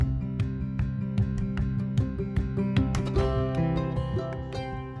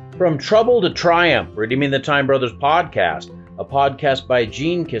From Trouble to Triumph, Redeeming the Time Brothers podcast, a podcast by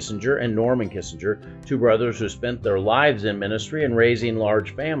Gene Kissinger and Norman Kissinger, two brothers who spent their lives in ministry and raising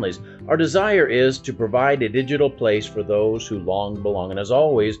large families. Our desire is to provide a digital place for those who long belong. And as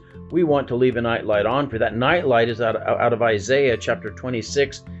always, we want to leave a nightlight on for that. Nightlight is out of Isaiah chapter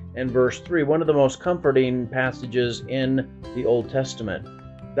 26 and verse 3, one of the most comforting passages in the Old Testament.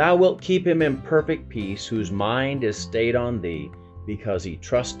 Thou wilt keep him in perfect peace, whose mind is stayed on thee, because he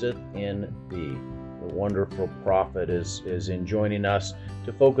trusteth in thee. The wonderful prophet is enjoining us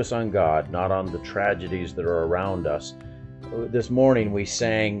to focus on God, not on the tragedies that are around us. This morning we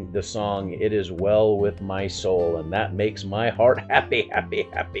sang the song, It Is Well With My Soul, and that makes my heart happy, happy,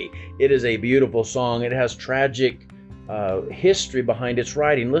 happy. It is a beautiful song. It has tragic history behind its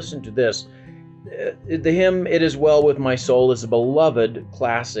writing. Listen to this. The hymn, It Is Well With My Soul, is a beloved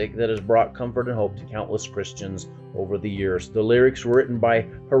classic that has brought comfort and hope to countless Christians over the years. The lyrics were written by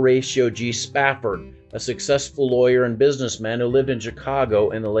Horatio G. Spafford, a successful lawyer and businessman who lived in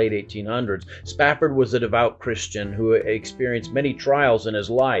Chicago in the late 1800s. Spafford was a devout Christian who experienced many trials in his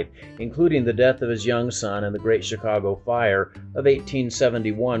life, including the death of his young son in the Great Chicago Fire of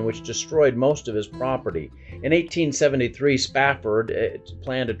 1871, which destroyed most of his property. In 1873, Spafford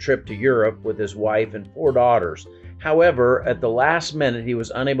planned a trip to Europe with his wife and 4 daughters. However, at the last minute, he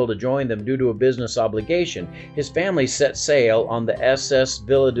was unable to join them due to a business obligation. His family set sail on the SS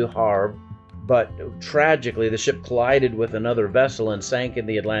Villa du Havre, but tragically, the ship collided with another vessel and sank in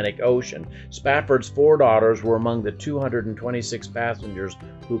the Atlantic Ocean. Spafford's 4 daughters were among the 226 passengers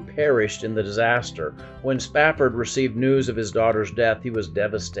who perished in the disaster. When Spafford received news of his daughter's death, he was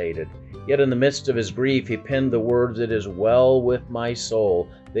devastated. Yet in the midst of his grief, he penned the words, It is well with my soul.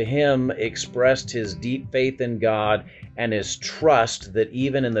 The hymn expressed his deep faith in God and his trust that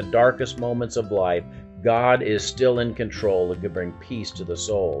even in the darkest moments of life, God is still in control and can bring peace to the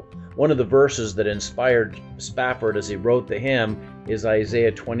soul. One of the verses that inspired Spafford as he wrote the hymn is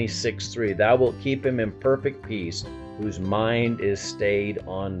Isaiah 26:3. Thou wilt keep him in perfect peace, whose mind is stayed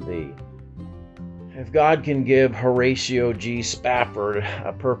on thee. If God can give Horatio G. Spafford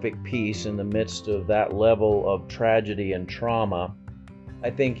a perfect peace in the midst of that level of tragedy and trauma, I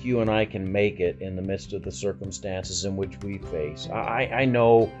think you and I can make it in the midst of the circumstances in which we face. I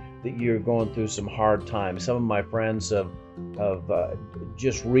know that you're going through some hard times. Some of my friends have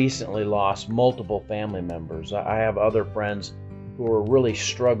just recently lost multiple family members. I have other friends who are really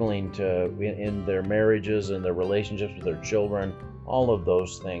struggling in their marriages and their relationships with their children, all of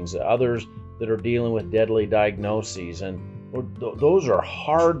those things. Others that are dealing with deadly diagnoses, and those are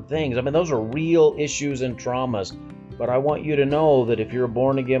hard things. I mean, those are real issues and traumas. But I want you to know that if you're a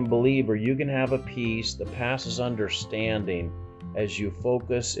born-again believer, you can have a peace that passes understanding as you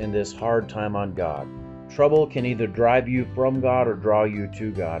focus in this hard time on God. Trouble can either drive you from God or draw you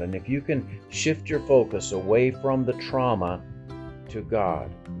to God. And if you can shift your focus away from the trauma to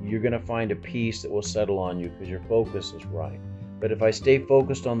God, you're going to find a peace that will settle on you because your focus is right. But if I stay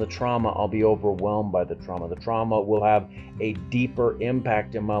focused on the trauma, I'll be overwhelmed by the trauma. The trauma will have a deeper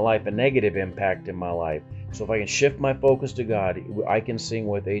impact in my life, a negative impact in my life. So if I can shift my focus to God, I can sing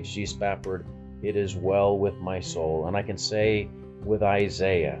with H.G. Spafford, It is well with my soul. And I can say with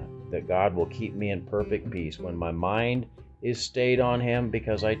Isaiah that God will keep me in perfect peace when my mind is stayed on him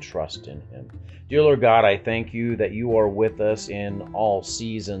because I trust in him. Dear Lord God, I thank you that you are with us in all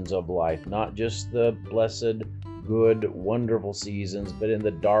seasons of life, not just the blessed, good, wonderful seasons, but in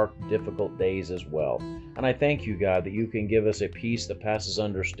the dark, difficult days as well. And I thank you, God, that you can give us a peace that passes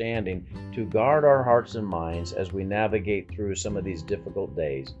understanding to guard our hearts and minds as we navigate through some of these difficult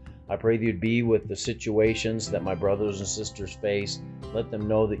days. I pray that you'd be with the situations that my brothers and sisters face. Let them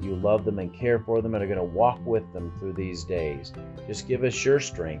know that you love them and care for them and are going to walk with them through these days. Just give us your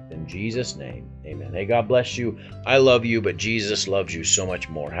strength in Jesus' name. Amen. Hey, God bless you. I love you, but Jesus loves you so much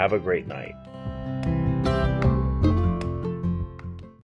more. Have a great night.